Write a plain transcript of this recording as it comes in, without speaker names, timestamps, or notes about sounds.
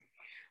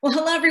Well,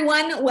 hello,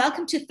 everyone.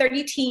 Welcome to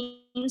 30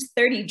 Teens,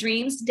 30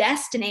 Dreams,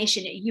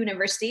 Destination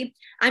University.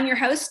 I'm your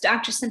host,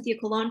 Dr. Cynthia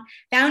Colon,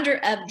 founder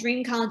of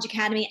Dream College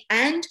Academy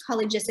and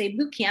College SA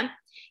Bootcamp.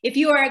 If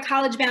you are a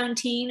college-bound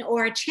teen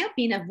or a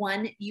champion of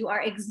one, you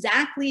are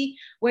exactly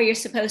where you're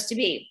supposed to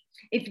be.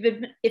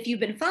 If you've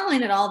been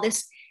following it all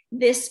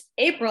this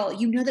April,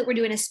 you know that we're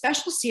doing a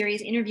special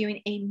series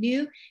interviewing a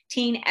new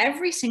teen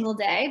every single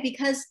day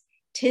because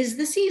 'tis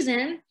the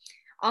season.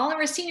 All of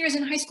our seniors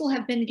in high school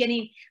have been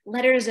getting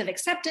letters of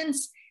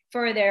acceptance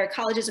for their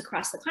colleges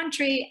across the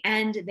country,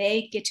 and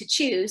they get to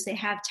choose. They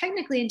have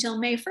technically until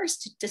May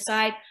 1st to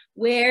decide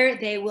where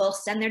they will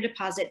send their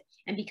deposit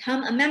and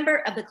become a member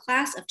of the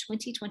class of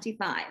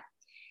 2025.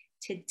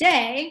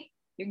 Today,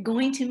 you're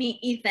going to meet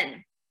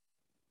Ethan.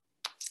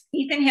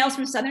 Ethan hails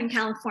from Southern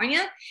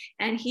California,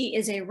 and he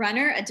is a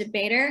runner, a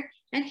debater,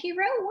 and he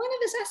wrote one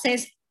of his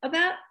essays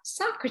about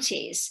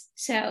Socrates.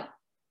 So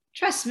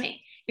trust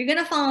me, you're going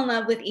to fall in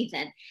love with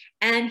Ethan.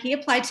 And he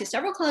applied to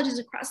several colleges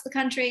across the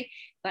country,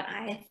 but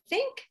I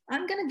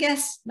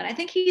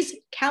think he's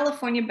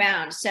California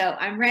bound. So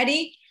I'm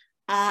ready.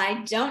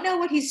 I don't know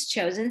what he's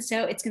chosen,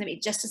 so it's going to be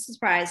just a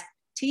surprise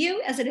to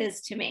you as it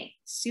is to me.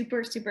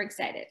 Super, super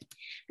excited.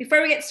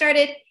 Before we get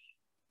started,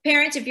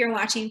 parents, if you're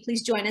watching,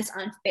 please join us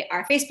on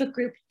our Facebook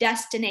group,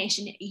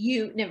 Destination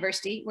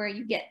University, where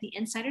you get the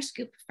insider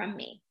scoop from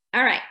me.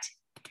 All right.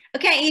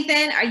 Okay,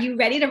 Ethan, are you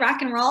ready to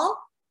rock and roll?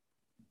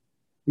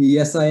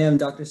 Yes, I am,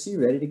 Dr. C,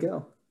 ready to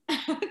go.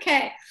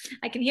 Okay,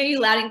 I can hear you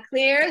loud and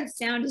clear. The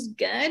sound is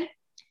good.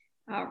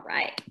 All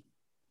right.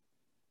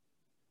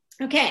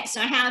 Okay, so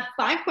I have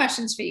 5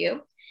 questions for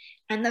you.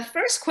 And the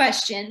first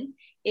question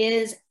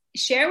is,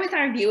 share with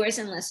our viewers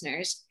and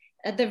listeners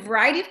the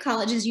variety of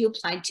colleges you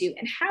applied to,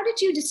 and how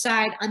did you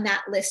decide on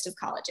that list of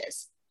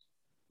colleges?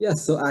 Yeah,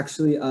 so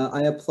actually,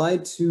 I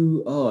applied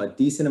to a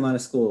decent amount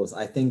of schools.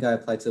 I think I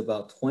applied to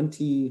about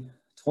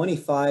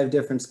 25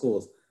 different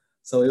schools.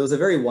 So it was a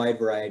very wide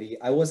variety.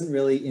 I wasn't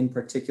really in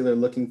particular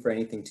looking for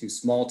anything too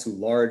small, too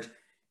large.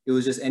 It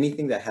was just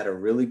anything that had a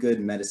really good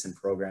medicine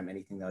program,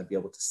 anything that would be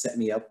able to set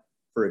me up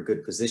for a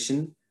good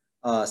position.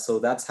 So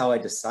that's how I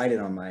decided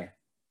on my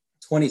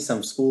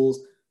 20-some schools.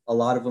 A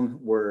lot of them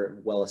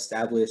were well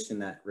established in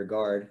that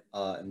regard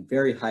and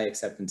very high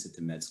acceptance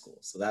into med school.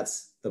 So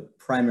that's the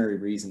primary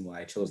reason why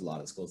I chose a lot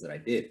of the schools that I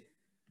did.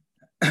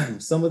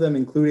 Some of them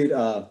included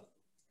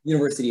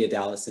University of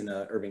Dallas in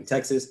Irving,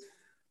 Texas,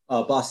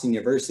 Boston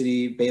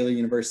University, Baylor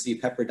University,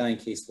 Pepperdine,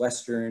 Case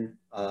Western,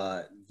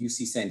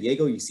 UC San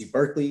Diego, UC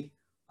Berkeley,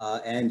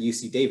 and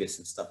UC Davis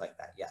and stuff like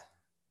that. Yeah.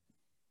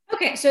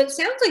 Okay, so it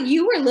sounds like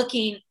you were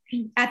looking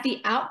at the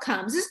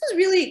outcomes. This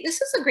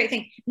is a great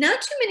thing. Not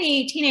too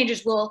many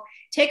teenagers will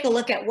take a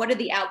look at what are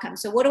the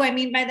outcomes. So what do I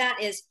mean by that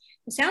is,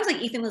 it sounds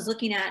like Ethan was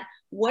looking at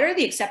what are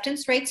the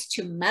acceptance rates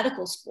to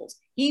medical schools.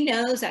 He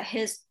knows that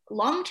his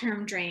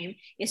long-term dream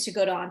is to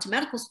go on to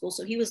medical school.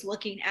 So he was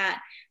looking at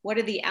what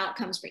are the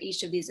outcomes for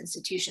each of these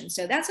institutions.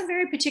 So that's a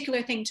very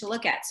particular thing to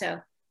look at.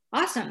 So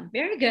awesome,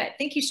 very good.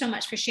 Thank you so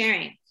much for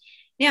sharing.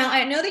 Now,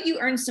 I know that you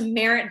earned some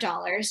merit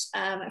dollars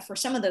for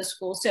some of those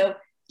schools. So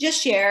just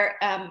share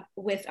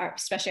with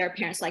especially our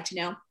parents like to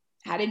know,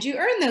 how did you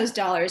earn those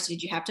dollars?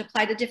 Did you have to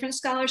apply to different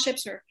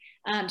scholarships, or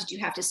did you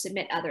have to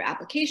submit other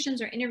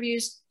applications or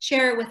interviews?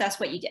 Share with us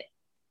what you did.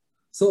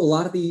 So a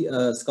lot of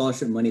the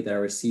scholarship money that I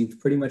received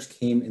pretty much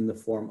came in the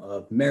form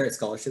of merit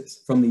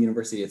scholarships from the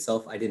university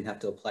itself. I didn't have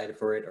to apply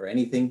for it or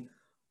anything,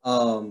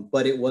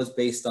 but it was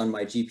based on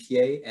my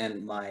GPA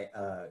and my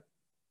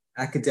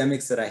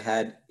academics that I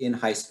had in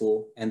high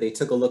school. And they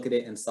took a look at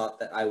it and thought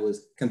that I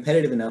was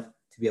competitive enough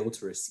to be able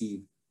to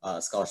receive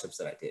scholarships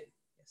that I did.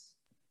 Yes.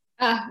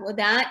 Well,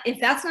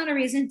 if that's not a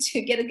reason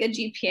to get a good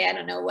GPA, I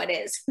don't know what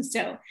is.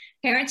 So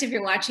parents, if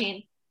you're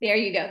watching, there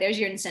you go. There's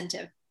your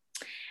incentive.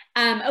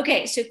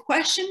 Okay, so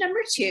question number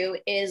 2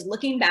 is,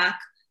 looking back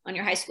on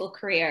your high school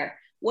career,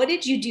 what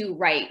did you do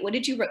right? What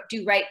did you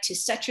do right to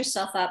set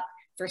yourself up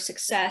for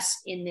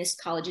success in this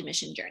college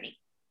admission journey?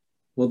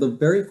 Well, the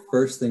very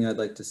first thing I'd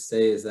like to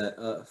say is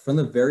that from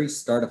the very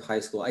start of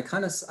high school, I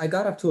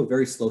got up to a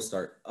very slow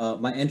start.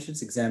 My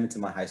entrance exam into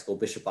my high school,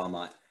 Bishop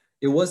Amat,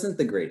 it wasn't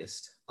the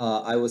greatest.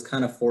 I was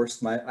kind of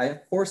forced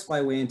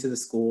my way into the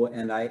school,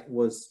 and I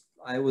was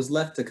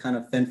left to kind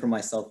of fend for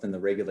myself in the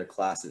regular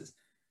classes.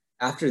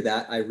 After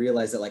that, I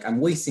realized that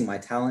I'm wasting my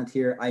talent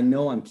here. I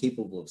know I'm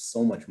capable of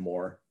so much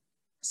more.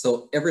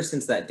 So ever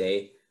since that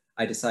day,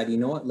 I decided, you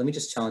know what, let me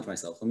just challenge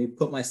myself. Let me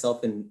put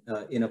myself in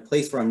a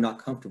place where I'm not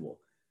comfortable.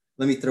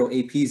 Let me throw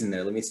APs in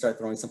there. Let me start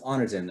throwing some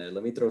honors in there.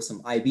 Let me throw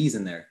some IBs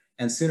in there.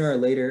 And sooner or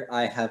later,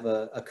 I have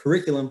a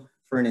curriculum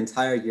for an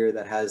entire year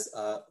that has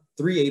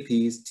 3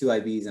 APs, 2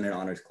 IBs, and an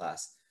honors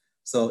class.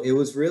 So it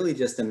was really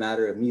just a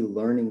matter of me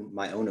learning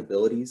my own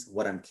abilities,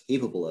 what I'm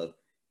capable of,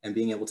 and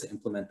being able to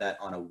implement that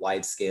on a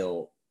wide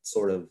scale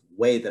sort of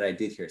way that I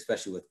did here,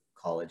 especially with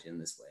college in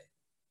this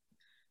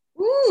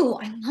way. Ooh,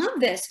 I love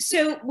this.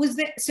 So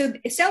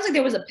it sounds like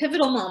there was a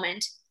pivotal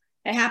moment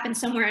that happened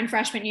somewhere in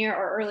freshman year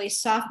or early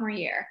sophomore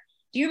year.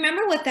 Do you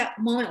remember what that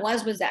moment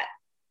was? Was that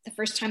the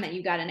first time that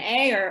you got an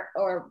A,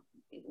 or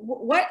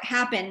what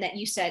happened that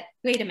you said,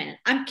 wait a minute,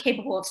 I'm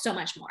capable of so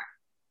much more?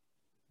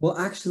 Well,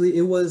 actually,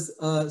 it was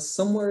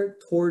somewhere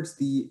towards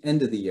the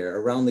end of the year,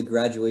 around the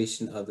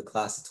graduation of the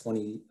class of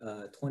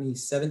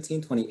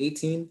 2017,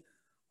 2018.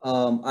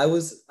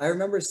 I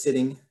remember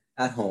sitting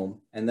at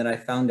home, and then I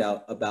found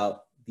out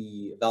about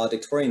the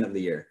valedictorian of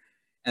the year.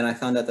 And I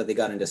found out that they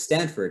got into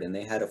Stanford and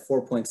they had a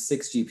 4.6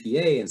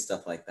 GPA and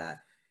stuff like that.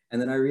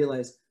 And then I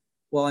realized,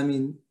 well, I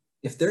mean,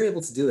 if they're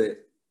able to do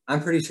it,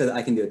 I'm pretty sure that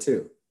I can do it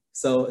too.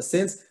 So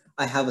since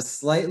I have a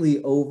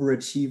slightly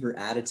overachiever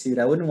attitude,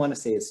 I wouldn't want to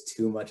say it's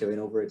too much of an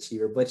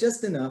overachiever, but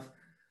just enough.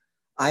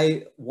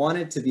 I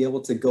wanted to be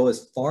able to go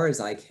as far as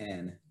I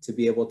can to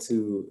be able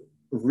to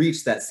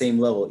reach that same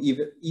level.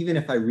 Even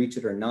if I reach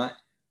it or not,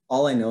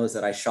 all I know is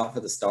that I shot for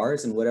the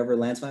stars and whatever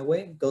lands my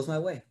way goes my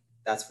way.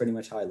 That's pretty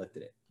much how I looked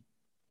at it.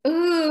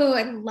 Ooh,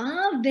 I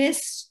love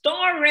this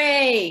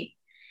story.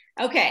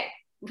 Okay,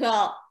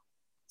 well,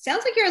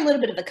 sounds like you're a little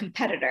bit of a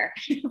competitor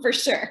for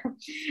sure.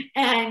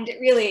 And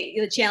really,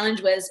 the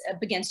challenge was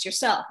up against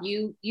yourself.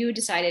 You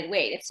decided,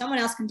 wait, if someone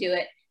else can do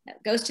it,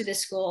 that goes to this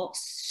school,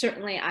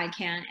 certainly I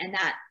can, and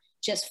that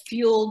just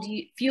fueled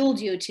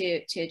you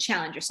to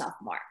challenge yourself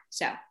more.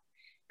 So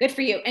good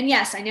for you. And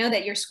yes, I know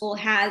that your school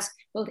has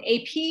both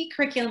AP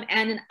curriculum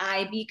and an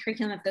IB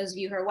curriculum. If those of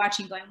you who are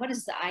watching going, what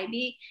is the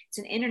IB? It's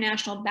an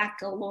International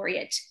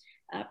Baccalaureate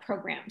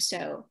program.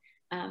 So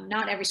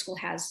not every school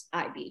has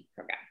IB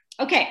program.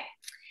 Okay,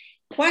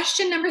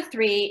 question number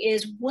 3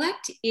 is, what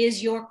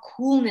is your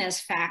coolness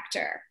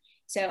factor?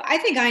 So I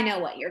think I know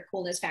what your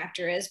coolness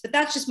factor is, but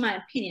that's just my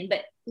opinion.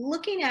 But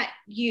looking at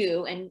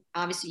you, and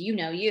obviously you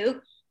know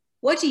you,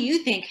 what do you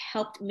think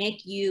helped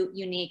make you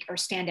unique or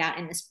stand out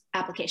in this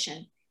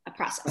application I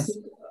process?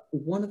 think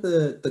one of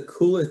the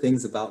cooler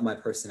things about my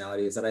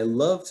personality is that I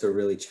love to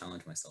really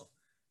challenge myself.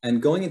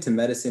 And going into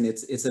medicine,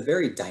 it's a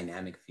very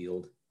dynamic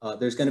field.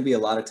 There's going to be a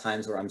lot of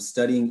times where I'm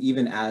studying,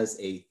 even as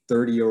a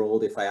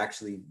 30-year-old, if I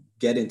actually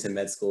get into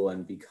med school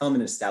and become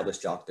an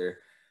established doctor,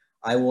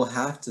 I will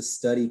have to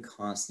study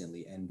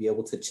constantly and be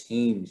able to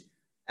change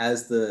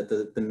as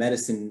the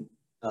medicine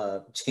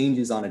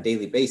changes on a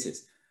daily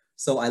basis.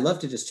 So I love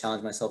to just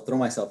challenge myself, throw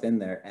myself in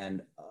there.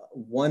 And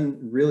one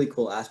really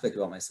cool aspect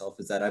about myself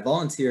is that I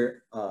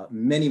volunteer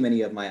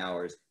many of my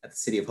hours at the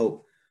City of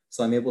Hope.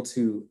 So I'm able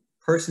to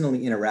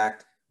personally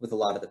interact with a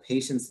lot of the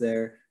patients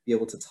there, be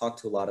able to talk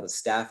to a lot of the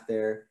staff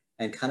there,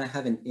 and kind of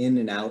have an in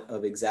and out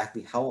of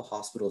exactly how a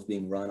hospital is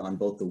being run on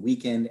both the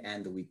weekend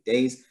and the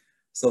weekdays.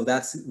 So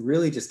that's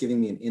really just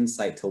giving me an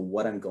insight to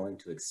what I'm going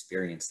to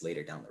experience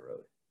later down the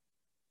road.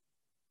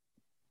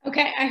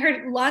 Okay, I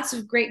heard lots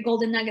of great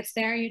golden nuggets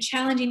there. You're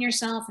challenging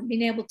yourself and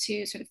being able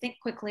to sort of think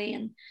quickly,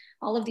 and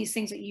all of these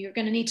things that you're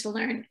going to need to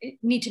learn,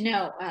 need to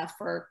know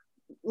for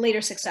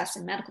later success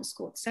in medical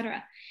school, et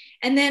cetera.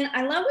 And then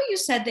I love what you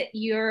said that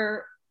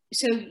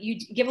so you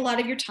give a lot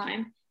of your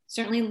time.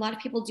 Certainly, a lot of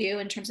people do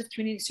in terms of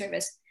community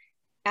service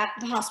at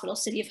the hospital,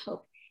 City of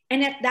Hope,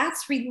 and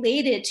that's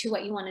related to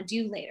what you want to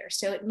do later.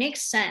 So it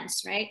makes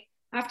sense, right?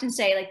 I often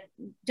say, like,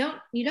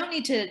 you don't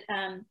need to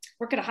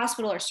work at a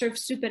hospital or serve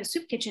soup at a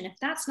soup kitchen if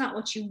that's not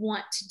what you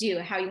want to do,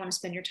 how you want to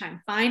spend your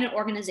time. Find an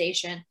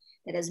organization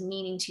that has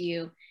meaning to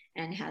you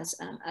and has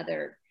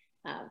other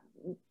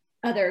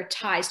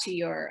ties to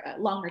your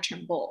longer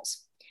term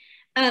goals.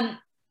 I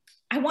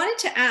wanted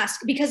to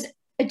ask, because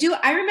do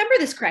I remember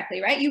this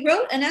correctly, right? You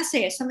wrote an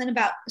essay, something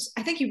about,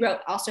 I think you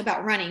wrote also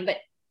about running, but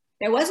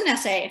there was an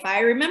essay, if I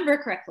remember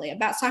correctly,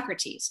 about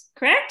Socrates,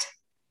 correct?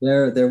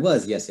 There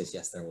was, yes,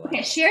 there Okay,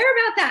 was. share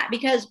about that,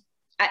 because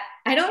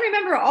I don't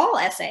remember all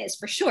essays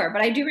for sure,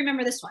 but I do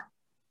remember this one.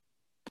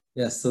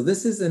 Yes, so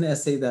this is an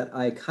essay that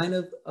I kind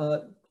of,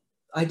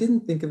 I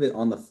didn't think of it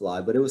on the fly,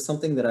 but it was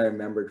something that I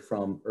remembered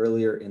from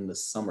earlier in the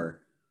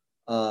summer.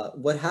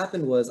 What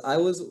happened was I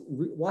was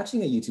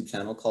watching a YouTube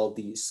channel called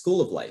The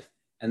School of Life,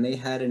 and they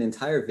had an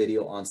entire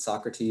video on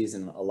Socrates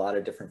and a lot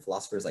of different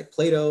philosophers like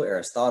Plato,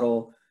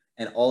 Aristotle,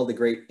 and all the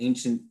great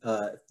ancient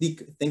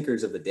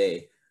thinkers of the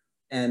day.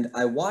 And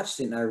I watched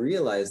it and I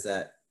realized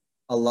that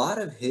a lot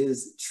of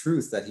his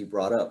truths that he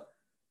brought up,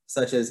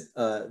 such as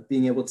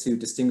being able to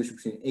distinguish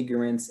between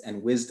ignorance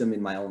and wisdom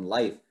in my own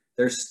life,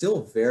 they're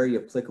still very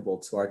applicable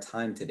to our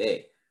time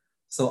today.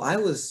 So I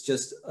was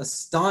just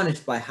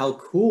astonished by how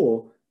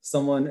cool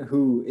someone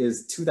who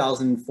is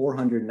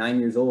 2,409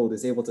 years old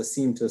is able to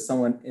seem to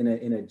someone in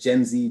a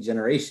Gen Z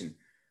generation.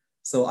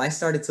 So I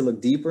started to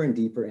look deeper and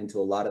deeper into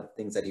a lot of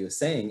things that he was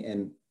saying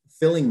and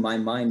filling my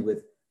mind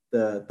with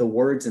the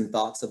words and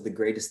thoughts of the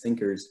greatest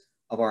thinkers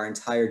of our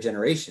entire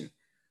generation.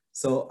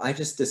 So I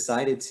just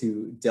decided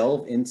to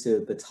delve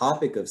into the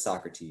topic of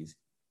Socrates,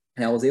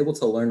 and I was able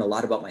to learn a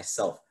lot about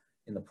myself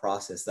in the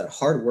process, that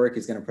hard work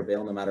is going to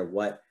prevail no matter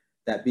what,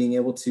 that being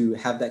able to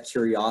have that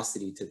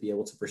curiosity to be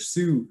able to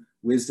pursue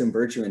wisdom,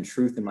 virtue, and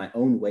truth in my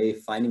own way,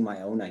 finding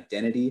my own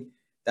identity,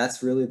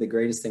 that's really the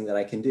greatest thing that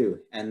I can do.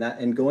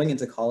 And going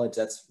into college,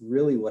 that's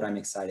really what I'm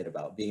excited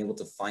about, being able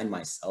to find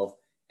myself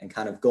and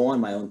kind of go on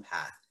my own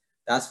path.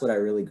 That's what I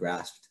really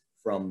grasped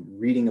from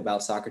reading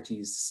about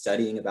Socrates,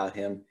 studying about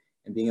him,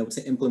 and being able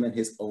to implement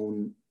his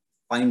own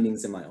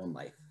findings in my own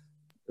life.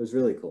 was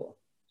really cool.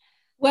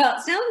 Well,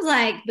 it sounds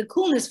like the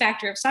coolness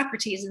factor of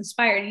Socrates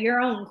inspired your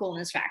own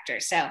coolness factor.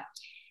 So,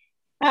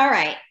 all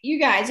right, you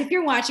guys, if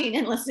you're watching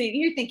and listening,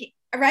 you're thinking,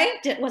 right?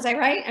 Was I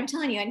right? I'm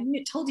telling you,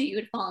 I told you you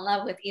would fall in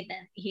love with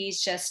Ethan.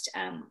 He's just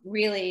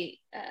really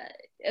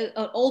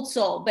an old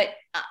soul, but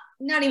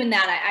not even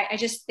that. I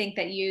just think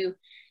that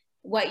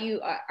what you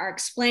are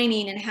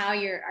explaining and how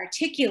you're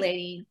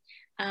articulating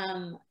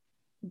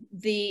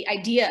the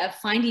idea of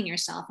finding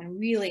yourself and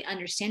really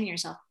understanding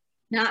yourself.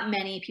 Not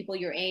many people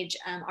your age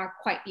are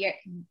quite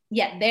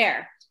yet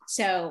there.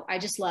 So I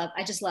just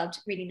loved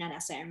reading that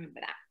essay. I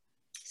remember that.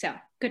 So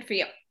good for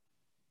you.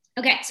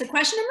 Okay, so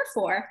question number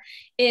 4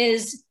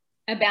 is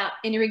about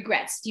any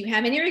regrets. Do you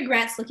have any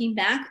regrets looking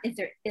back? If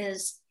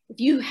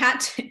you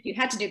had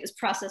to do this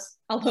process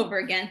all over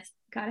again,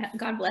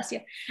 God bless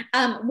you.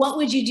 What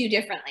would you do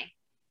differently?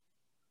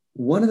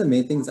 One of the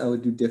main things I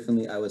would do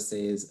differently, I would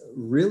say, is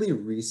really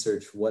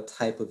research what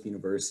type of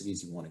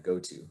universities you want to go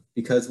to.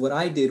 Because what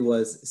I did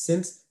was,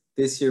 since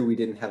this year we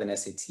didn't have an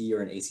SAT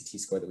or an ACT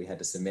score that we had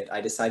to submit,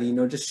 I decided,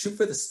 just shoot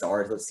for the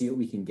stars. Let's see what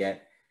we can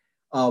get.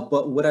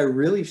 But what I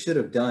really should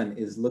have done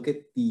is look at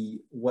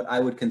what I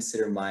would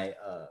consider my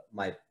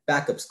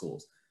backup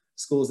schools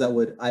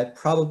that I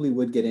probably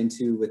would get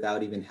into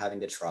without even having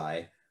to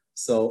try.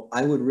 So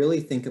I would really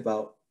think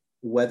about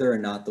whether or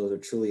not those are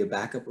truly a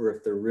backup, or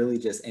if they're really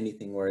just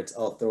anything where it's,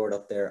 I'll throw it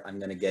up there, I'm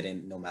going to get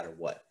in no matter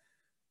what.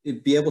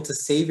 It'd be able to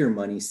save your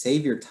money,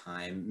 save your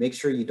time, make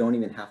sure you don't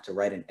even have to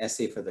write an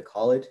essay for the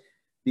college,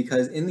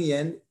 because in the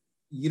end,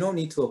 you don't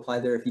need to apply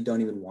there if you don't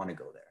even want to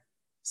go there.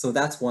 So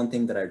that's one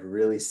thing that I'd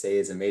really say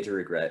is a major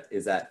regret,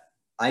 is that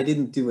I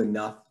didn't do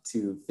enough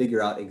to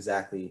figure out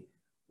exactly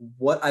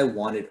what I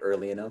wanted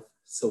early enough,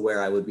 so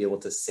where I would be able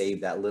to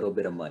save that little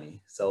bit of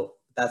money. So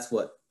that's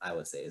what I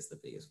would say is the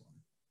biggest one.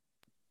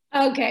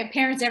 Okay,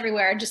 parents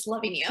everywhere are just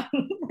loving you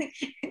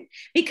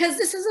because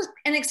this is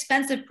an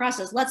expensive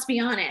process. Let's be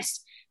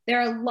honest. There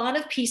are a lot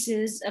of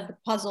pieces of the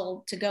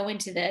puzzle to go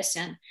into this,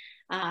 and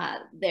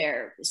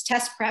there's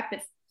test prep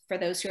for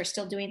those who are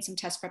still doing some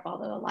test prep,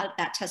 although a lot of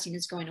that testing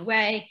is going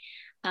away.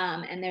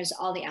 And there's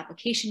all the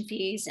application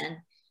fees, and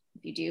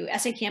if you do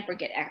essay camp or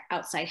get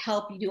outside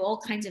help, you do all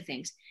kinds of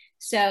things.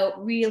 So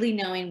really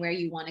knowing where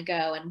you want to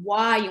go and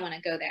why you want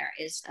to go there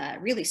is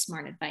really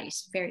smart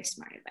advice, very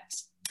smart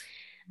advice.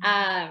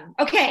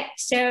 Okay,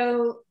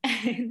 so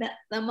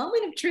the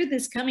moment of truth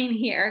is coming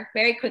here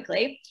very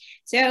quickly.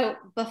 So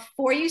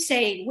before you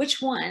say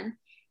which one,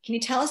 can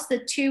you tell us the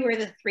 2 or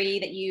the 3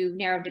 that you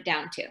narrowed it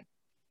down to?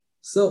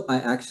 So I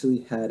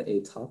actually had a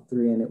top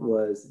 3, and it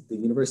was the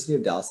University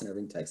of Dallas in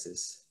Irving,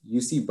 Texas,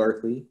 UC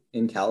Berkeley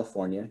in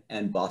California,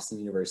 and Boston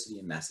University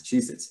in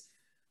Massachusetts.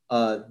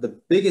 The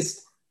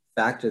biggest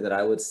factor that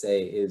I would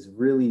say is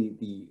really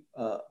the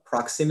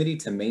proximity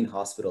to main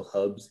hospital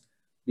hubs,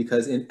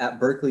 because at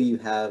Berkeley you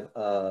have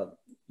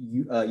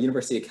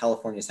University of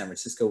California, San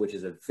Francisco, which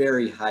is a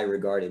very high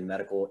regarded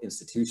medical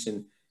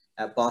institution.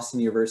 At Boston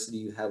University,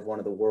 you have one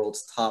of the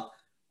world's top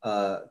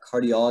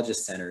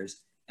cardiologist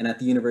centers. And at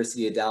the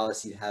University of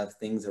Dallas, you have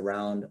things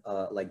around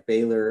like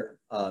Baylor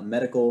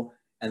Medical.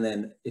 And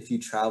then if you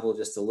travel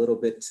just a little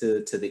bit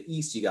to the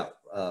east, you got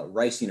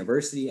Rice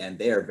University, and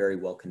they are very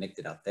well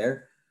connected out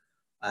there.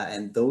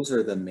 And those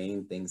are the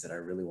main things that I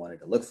really wanted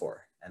to look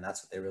for. And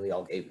that's what they really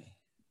all gave me.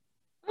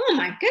 Oh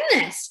my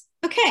goodness.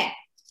 Okay.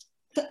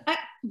 So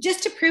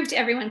just to prove to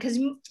everyone, because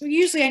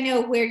usually I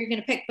know where you're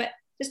going to pick, but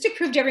just to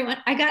prove to everyone,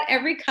 I got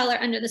every color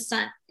under the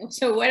sun.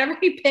 So whatever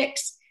he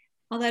picks,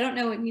 although I don't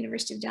know what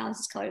University of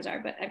Dallas's colors are,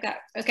 but I've got,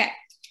 okay.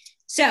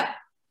 So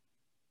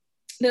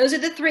those are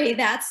the 3.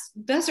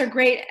 Those are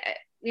great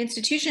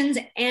institutions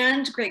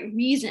and great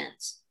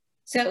reasons.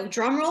 So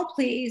drum roll,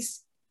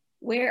 please.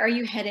 Where are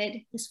you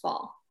headed this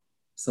fall?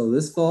 So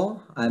this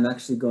fall, I'm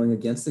actually going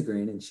against the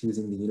grain and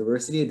choosing the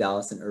University of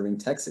Dallas in Irving,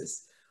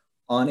 Texas,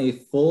 on a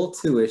full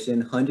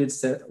tuition,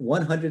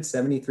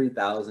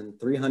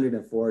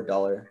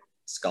 $173,304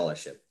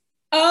 scholarship.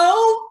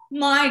 Oh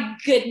my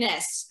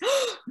goodness.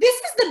 This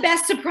is the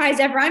best surprise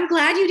ever. I'm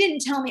glad you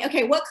didn't tell me.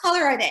 Okay, what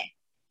color are they?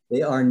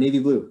 They are navy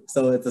blue.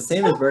 So it's the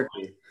same as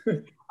Berkeley.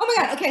 Oh my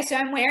God. Okay, so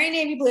I'm wearing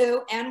navy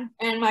blue and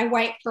my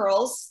white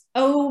pearls.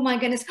 Oh my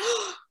goodness.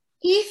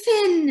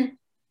 Ethan,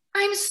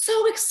 I'm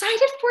so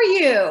excited for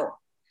you.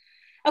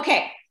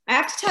 Okay, I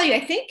have to tell you,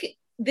 I think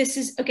this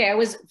is, okay,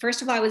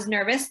 first of all, I was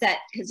nervous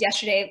because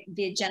yesterday,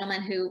 the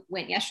gentleman who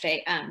went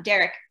yesterday,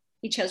 Derek,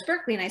 he chose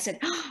Berkeley. And I said,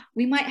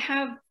 we might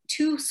have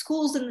 2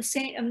 schools in the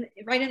same,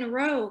 right in a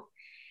row.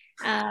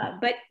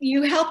 But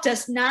you helped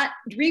us not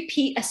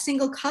repeat a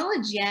single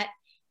college yet,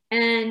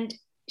 and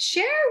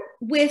share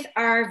with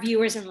our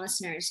viewers and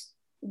listeners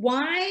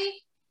why,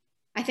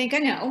 I think I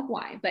know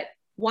why, but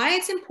why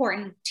it's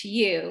important to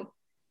you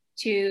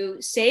to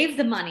save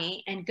the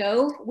money and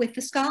go with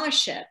the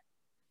scholarship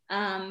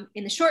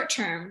in the short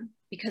term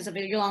because of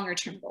your longer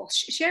term goals.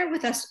 Share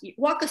with us,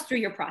 walk us through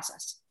your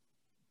process.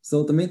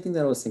 So the main thing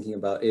that I was thinking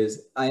about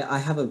is I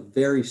have a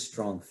very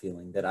strong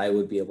feeling that I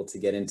would be able to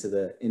get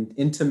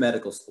into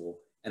medical school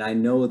And I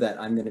know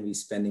that I'm going to be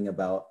spending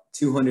about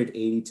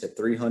 $280,000 to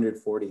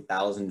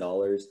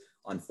 $340,000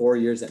 on 4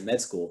 years at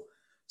med school.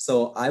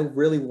 So I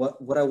really,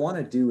 what I want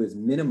to do is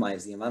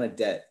minimize the amount of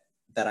debt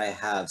that I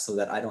have so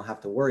that I don't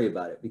have to worry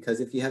about it. Because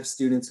if you have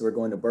students who are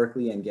going to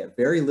Berkeley and get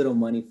very little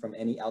money from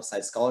any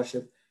outside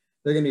scholarship,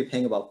 they're going to be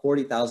paying about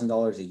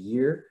 $40,000 a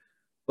year.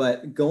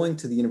 But going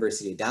to the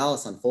University of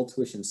Dallas on full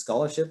tuition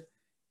scholarship,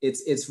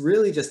 it's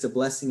really just a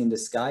blessing in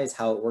disguise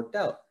how it worked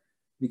out.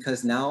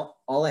 Because now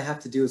all I have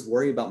to do is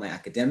worry about my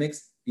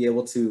academics, be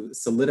able to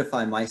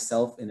solidify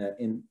myself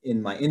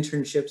in my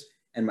internships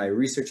and my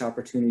research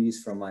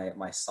opportunities from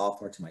my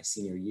sophomore to my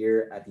senior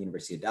year at the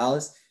University of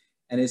Dallas.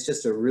 And it's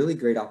just a really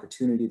great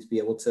opportunity to be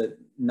able to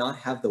not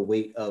have the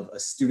weight of a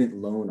student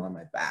loan on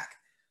my back.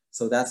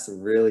 So that's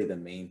really the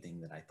main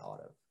thing that I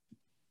thought of.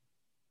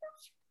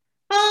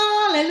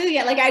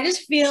 Hallelujah. Like, I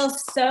just feel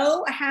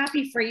so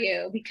happy for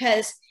you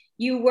because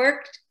you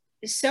worked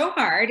so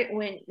hard.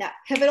 When that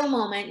pivotal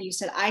moment, you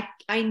said,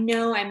 I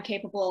know I'm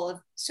capable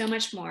of so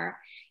much more.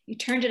 You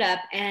turned it up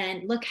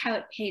and look how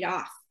it paid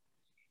off,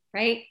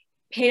 right?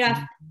 Paid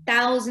off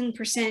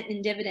 1,000%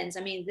 in dividends.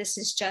 I mean, this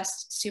is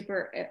just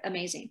super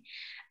amazing.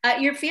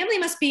 Your family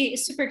must be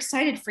super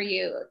excited for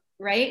you,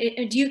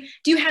 right? Do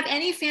you have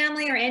any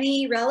family or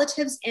any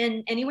relatives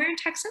anywhere in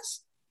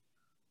Texas?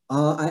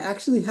 I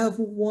actually have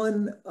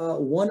one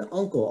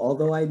uncle,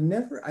 although I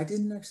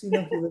didn't actually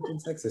know he lived in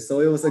Texas. So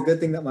it was a good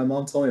thing that my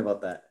mom told me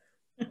about that.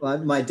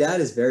 My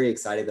dad is very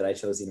excited that I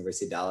chose the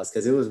University of Dallas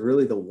because it was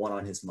really the one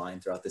on his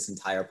mind throughout this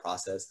entire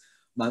process.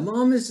 My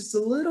mom is just a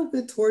little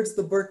bit towards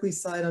the Berkeley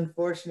side,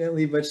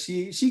 unfortunately, but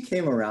she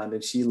came around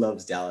and she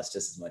loves Dallas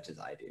just as much as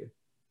I do.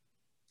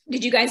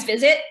 Did you guys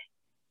visit?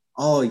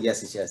 Oh,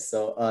 yes.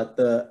 So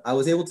I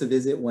was able to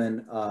visit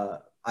when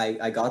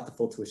I got the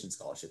full tuition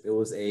scholarship. It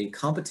was a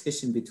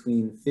competition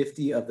between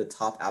 50 of the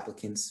top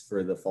applicants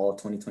for the fall of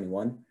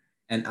 2021.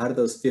 And out of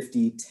those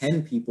 50,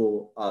 10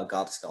 people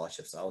got the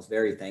scholarship. So I was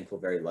very thankful,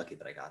 very lucky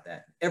that I got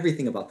that.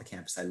 Everything about the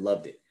campus, I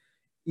loved it.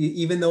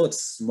 Even though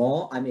it's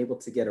small, I'm able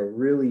to get a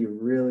really,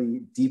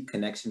 really deep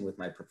connection with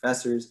my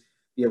professors,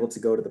 be able to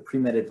go to the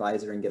pre-med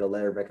advisor and get a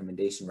letter of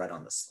recommendation right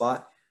on the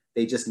spot.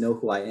 They just know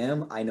who I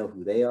am, I know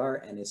who they are,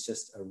 and it's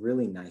just a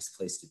really nice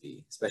place to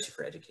be, especially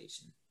for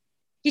education.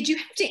 Did you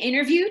have to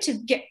interview to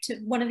get to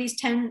one of these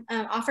 10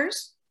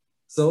 offers?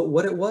 So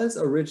what it was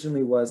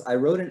originally was I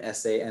wrote an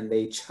essay and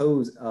they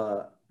chose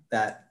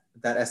that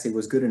essay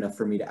was good enough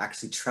for me to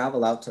actually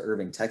travel out to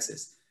Irving,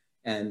 Texas.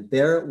 And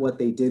there, what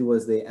they did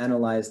was they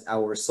analyzed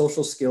our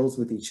social skills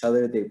with each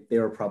other. They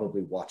were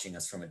probably watching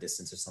us from a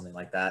distance or something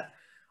like that.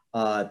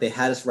 They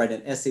had us write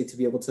an essay to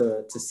be able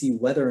to see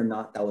whether or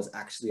not that was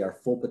actually our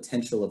full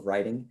potential of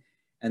writing.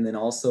 And then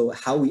also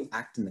how we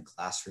act in the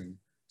classroom.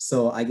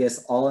 So I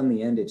guess all in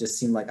the end, it just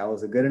seemed like I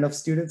was a good enough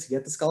student to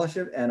get the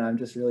scholarship. And I'm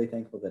just really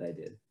thankful that I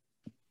did.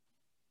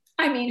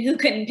 I mean, who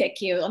couldn't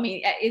pick you? I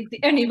mean,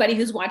 anybody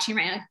who's watching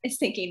right now is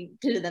thinking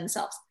to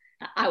themselves,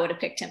 I would have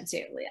picked him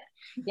too.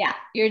 Yeah,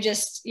 you're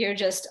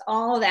just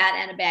all that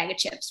and a bag of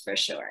chips for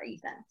sure,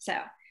 Ethan. So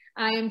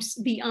I am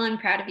beyond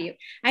proud of you.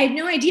 I had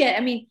no idea.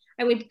 I mean,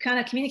 I would kind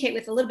of communicate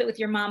with a little bit with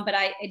your mom, but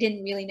I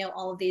didn't really know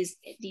all of these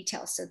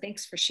details. So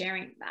thanks for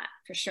sharing that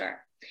for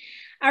sure.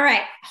 All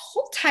right,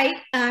 hold tight.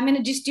 I'm going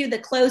to just do the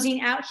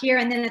closing out here,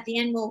 and then at the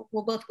end we'll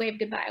both wave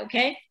goodbye.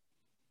 Okay.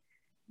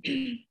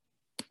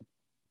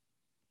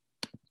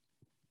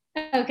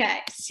 Okay,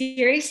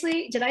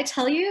 seriously, did I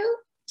tell you?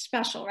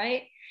 Special,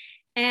 right?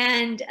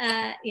 And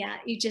yeah,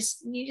 you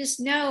just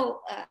know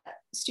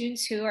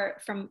students who are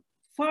from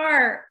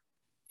far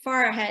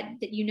ahead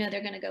that you know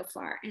they're going to go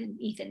far, and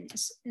Ethan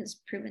has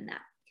proven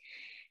that.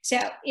 So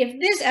if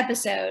this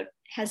episode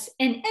has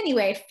in any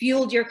way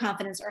fueled your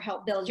confidence or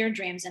helped build your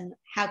dreams, and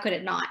how could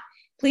it not?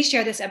 Please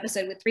share this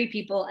episode with 3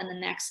 people in the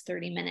next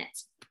 30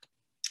 minutes.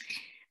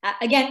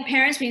 Again,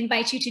 parents, we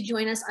invite you to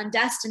join us on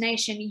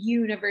Destination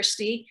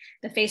University,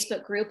 the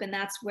Facebook group, and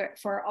that's where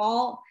for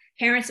all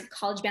parents of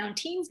college-bound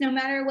teens, no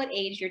matter what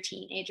age your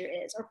teenager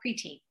is or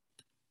preteen.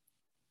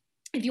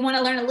 If you want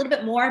to learn a little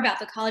bit more about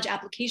the college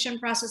application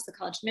process, the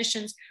college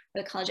admissions,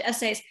 or the college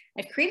essays,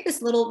 I've created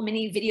this little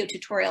mini video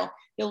tutorial.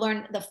 You'll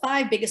learn the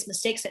 5 biggest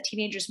mistakes that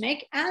teenagers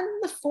make and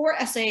the 4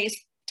 essays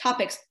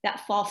topics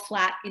that fall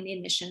flat in the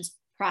admissions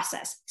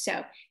process.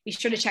 So be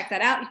sure to check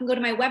that out. You can go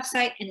to my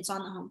website and it's on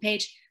the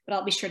homepage, but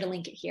I'll be sure to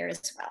link it here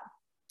as well.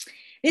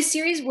 This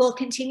series will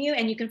continue,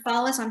 and you can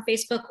follow us on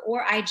Facebook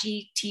or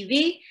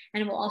IGTV,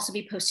 and it will also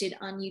be posted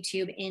on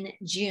YouTube in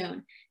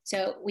June.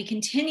 So we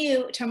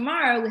continue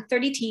tomorrow with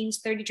 30 Teens,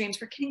 30 Dreams.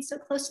 We're getting so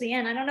close to the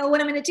end. I don't know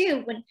what I'm going to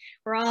do when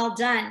we're all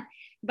done.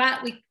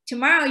 But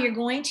tomorrow you're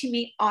going to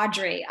meet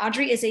Audrey.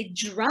 Audrey is a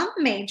drum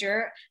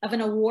major of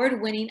an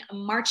award-winning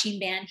marching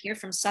band here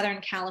from Southern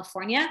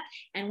California,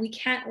 and we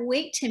can't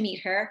wait to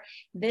meet her.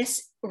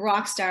 This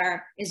rock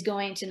star is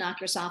going to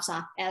knock your socks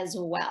off as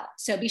well.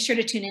 So be sure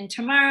to tune in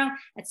tomorrow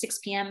at 6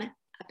 p.m.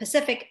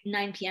 Pacific,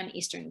 9 p.m.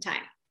 Eastern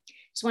time.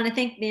 Just want to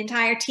thank the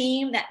entire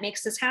team that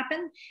makes this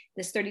happen.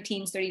 This 30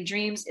 Teens, 30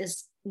 Dreams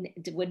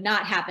would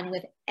not happen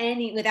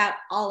without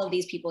all of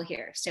these people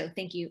here. So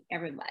thank you,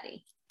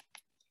 everybody.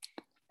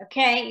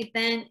 Okay,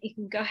 Ethan, you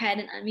can go ahead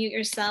and unmute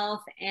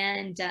yourself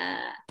and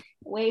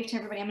wave to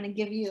everybody. I'm going to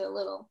give you a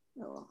little,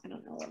 I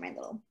don't know where my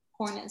little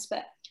horn is,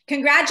 but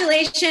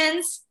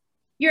congratulations.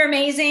 You're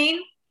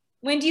amazing.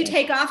 When do you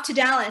take off to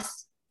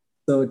Dallas?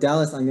 So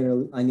Dallas, I'm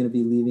gonna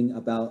be leaving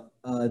about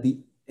the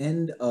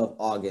end of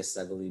August,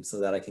 I believe, so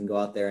that I can go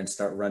out there and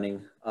start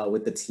running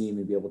with the team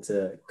and be able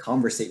to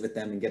conversate with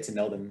them and get to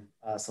know them.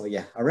 So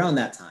yeah, around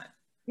that time.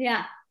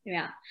 Yeah.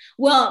 Yeah.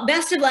 Well,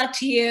 best of luck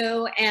to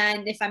you.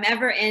 And if I'm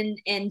ever in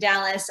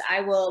Dallas,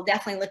 I will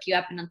definitely look you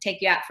up and I'll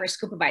take you out for a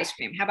scoop of ice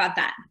cream. How about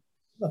that?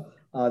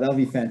 That would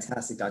be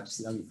fantastic, Dr.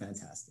 C. That would be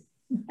fantastic.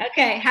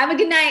 Okay. Have a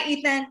good night,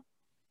 Ethan.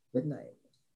 Good night.